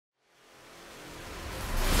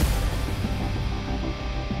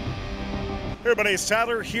Everybody, it's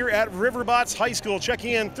Tyler here at Riverbots High School,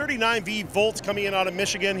 checking in 39V Volt coming in out of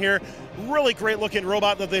Michigan here. Really great looking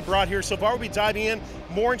robot that they brought here so far. We'll be diving in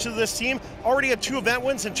more into this team. Already have 2 event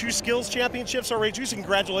wins and 2 skills championships already. Juice,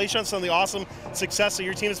 congratulations on the awesome success that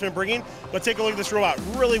your team has been bringing. But take a look at this robot,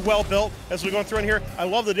 really well built as we go through in here. I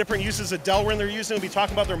love the different uses of delrin they're using. We'll be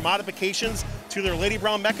talking about their modifications to their Lady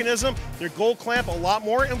Brown mechanism, their gold clamp a lot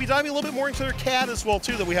more, and we'll be diving a little bit more into their CAD as well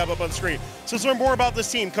too that we have up on the screen. So let's learn more about this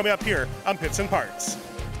team coming up here on Pits and Parts.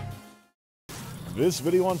 This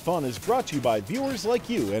video on fun is brought to you by viewers like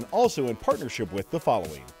you and also in partnership with the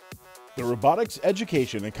following. The Robotics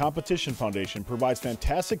Education and Competition Foundation provides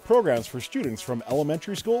fantastic programs for students from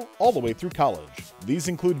elementary school all the way through college. These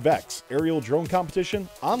include VEX, aerial drone competition,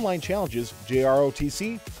 online challenges,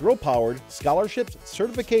 JROTC, girl-powered, scholarships,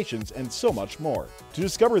 certifications, and so much more. To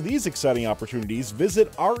discover these exciting opportunities,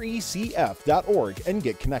 visit recf.org and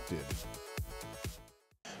get connected.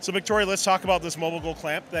 So Victoria, let's talk about this mobile gold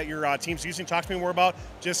clamp that your team's using. Talk to me more about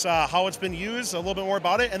just how it's been used, a little bit more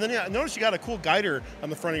about it. And then I noticed you got a cool guider on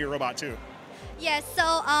the front of your robot too. Yes,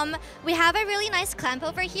 so we have a really nice clamp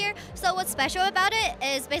over here. So what's special about it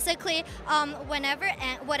is basically whatever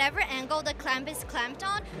angle the clamp is clamped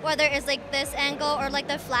on, whether it's like this angle or like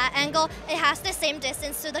the flat angle, it has the same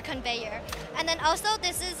distance to the conveyor. And then also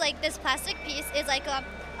this plastic piece is like a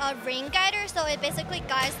ring guider, so it basically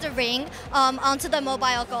guides the ring onto the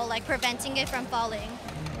mobile goal, like preventing it from falling.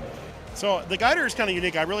 So the guider is kind of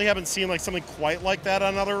unique. I really haven't seen like something quite like that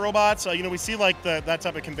on other robots. You know, we see like that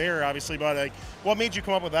type of conveyor, obviously, but like, what made you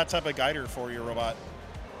come up with that type of guider for your robot?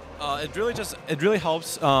 It really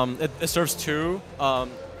helps. It serves two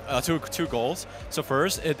goals. So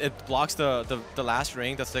first, it blocks the last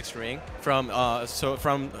ring, the 6th ring,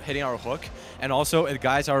 from hitting our hook, and also it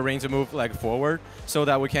guides our ring to move like forward, so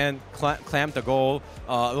that we can clamp the goal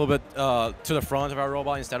a little bit to the front of our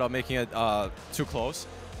robot instead of making it too close.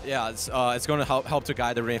 Yeah, it's going to help to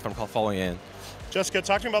guide the ring from falling in. Jessica,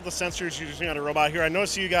 talking about the sensors you're using on a robot here, I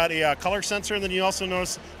noticed you got a color sensor, and then you also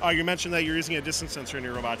noticed, you mentioned that you're using a distance sensor in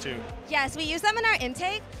your robot too. Yes, we use them in our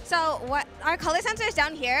intake. So our color sensor is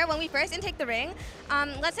down here. When we first intake the ring,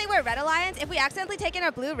 let's say we're Red Alliance, if we accidentally take in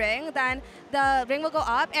a blue ring, then the ring will go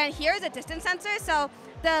up, and here is a distance sensor. So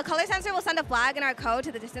the color sensor will send a flag in our code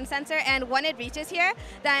to the distance sensor, and when it reaches here,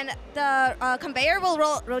 then the conveyor will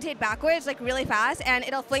rotate backwards like really fast, and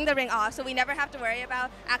it'll fling the ring off, so we never have to worry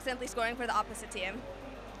about accidentally scoring for the opposite team.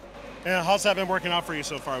 And how's that been working out for you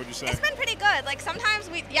so far, would you say? It's been pretty good. Like sometimes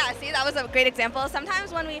see, that was a great example.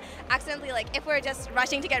 Sometimes when we accidentally, like if we're just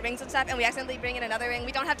rushing to get rings and stuff and we accidentally bring in another ring,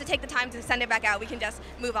 we don't have to take the time to send it back out. We can just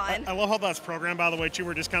move on. I love how that's programmed, by the way, too.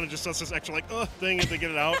 We're just kind of just does this extra like, thing to get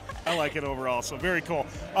it out. I like it overall, so very cool.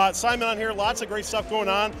 Simon on here, lots of great stuff going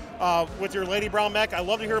on with your Lady Brown mech. I'd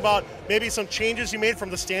love to hear about maybe some changes you made from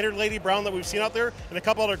the standard Lady Brown that we've seen out there, and a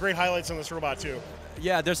couple other great highlights on this robot, too.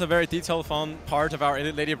 Yeah, there's a very detailed, fun part of our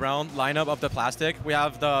Lady Brown lineup of the plastic. We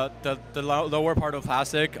have the lower part of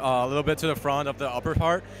plastic, a little bit to the front of the upper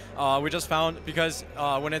part. We just found because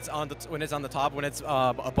when it's on the top, when it's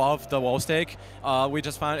above the wall stake, we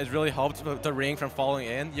just found it really helped the ring from falling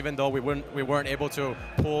in, even though we weren't able to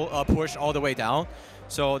push all the way down.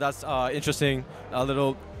 So that's interesting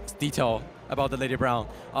little detail about the Lady Brown.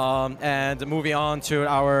 And moving on to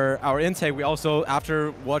our intake, we also,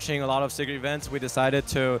 after watching a lot of secret events, we decided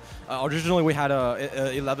to, originally we had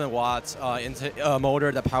a 11 watt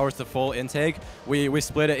motor that powers the full intake. We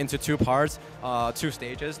split it into 2 parts, 2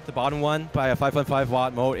 stages. The bottom one by a 5.5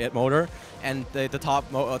 watt motor, and the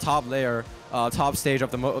top layer, top stage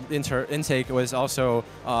of the intake was also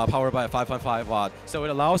powered by a 5.5 watt. So it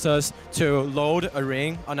allows us to load a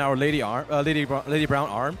ring on our Lady Brown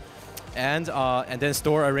arm, and then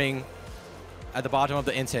store a ring at the bottom of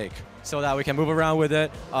the intake so that we can move around with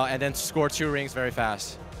it and then score 2 rings very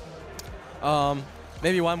fast.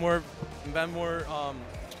 Maybe one more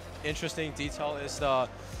interesting detail is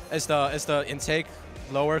the intake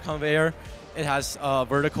lower conveyor. It has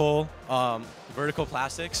vertical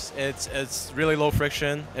plastics. It's really low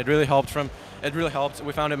friction. It really helped.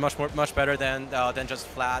 We found it much better than just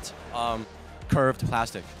flat curved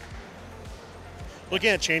plastic.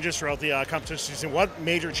 Looking at changes throughout the competition season, what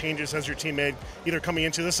major changes has your team made, either coming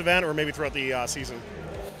into this event or maybe throughout the season?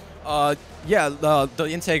 Yeah, the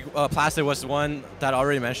intake plastic was the one that I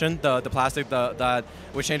already mentioned. The plastic that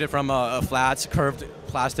we changed it from a flat curved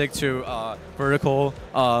plastic to vertical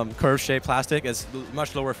curved shaped plastic. Is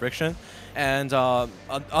much lower friction, and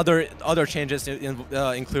other changes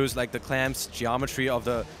includes like the clamps, geometry of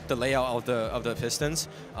the layout of the pistons.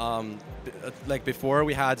 Like before,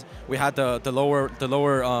 we had the lower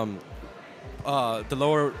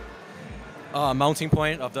mounting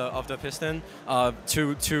point of the piston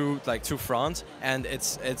to front, and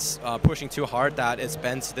it's pushing too hard that it's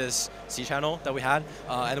bent this C channel that we had,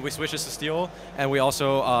 and we switched this to steel, and we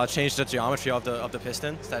also changed the geometry of the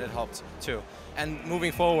piston so that it helped too. And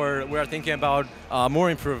moving forward, we are thinking about more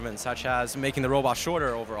improvements, such as making the robot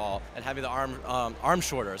shorter overall and having the arm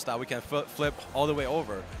shorter so that we can flip all the way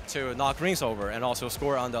over to knock rings over and also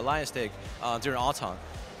score on the line stick during auton.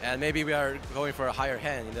 And maybe we are going for a higher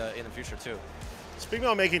hand in the future too. Speaking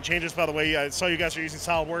about making changes, by the way, I saw you guys are using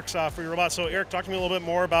SolidWorks for your robot. So Eric, talk to me a little bit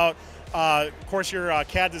more about, of course, your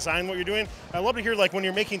CAD design, what you're doing. I'd love to hear, like, when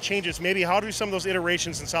you're making changes, maybe how do some of those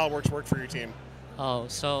iterations in SolidWorks work for your team?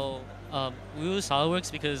 We use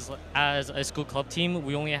SolidWorks because as a school club team,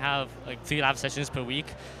 we only have like 3 lab sessions per week,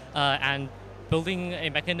 and building a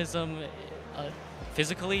mechanism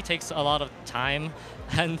physically takes a lot of time,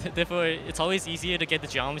 and therefore it's always easier to get the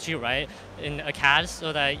geometry right in a CAD,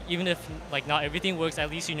 so that even if like not everything works, at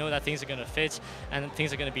least you know that things are going to fit and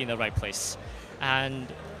things are going to be in the right place. And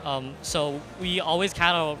so we always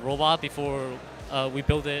CAD our robot before we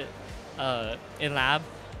build it in lab.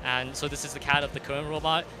 And so this is the CAD of the current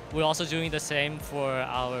robot. We're also doing the same for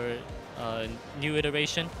our new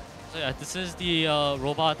iteration. So yeah, this is the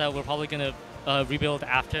robot that we're probably going to rebuild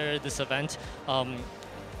after this event.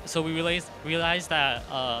 So we realized that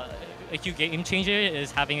a huge game changer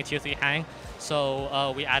is having a tier 3 hang.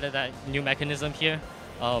 So we added that new mechanism here.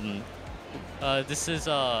 This is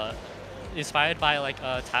inspired by like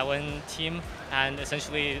a Taiwan team, and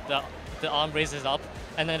essentially the arm raises up,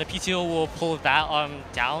 and then the PTO will pull that arm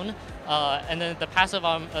down, and then the passive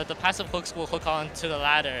hooks will hook on to the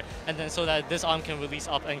ladder, and then so that this arm can release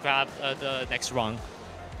up and grab the next rung.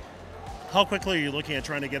 How quickly are you looking at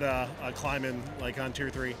trying to get a climb in, like on tier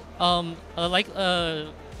 3?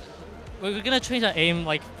 We're gonna train the aim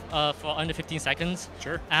like for under 15 seconds.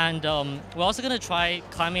 Sure. And we're also gonna try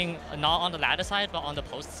climbing not on the ladder side, but on the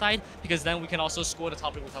post side, because then we can also score the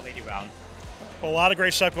top ring with our lady round. Well, a lot of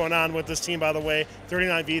great stuff going on with this team, by the way.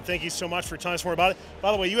 39V, thank you so much for telling us more about it.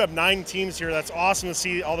 By the way, you have 9 teams here. That's awesome to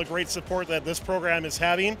see all the great support that this program is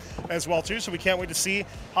having as well, too. So we can't wait to see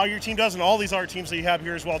how your team does and all these other teams that you have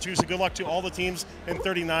here as well, too. So good luck to all the teams in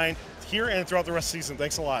 39 here and throughout the rest of the season.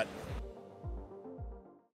 Thanks a lot.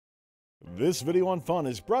 This video on fun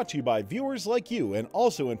is brought to you by viewers like you and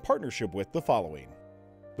also in partnership with the following.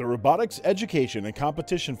 The Robotics Education and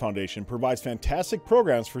Competition Foundation provides fantastic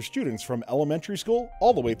programs for students from elementary school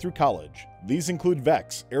all the way through college. These include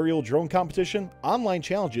VEX, aerial drone competition, online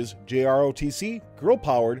challenges, JROTC,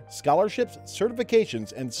 girl-powered, scholarships,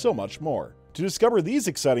 certifications, and so much more. To discover these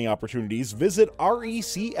exciting opportunities, visit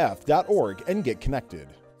recf.org and get connected.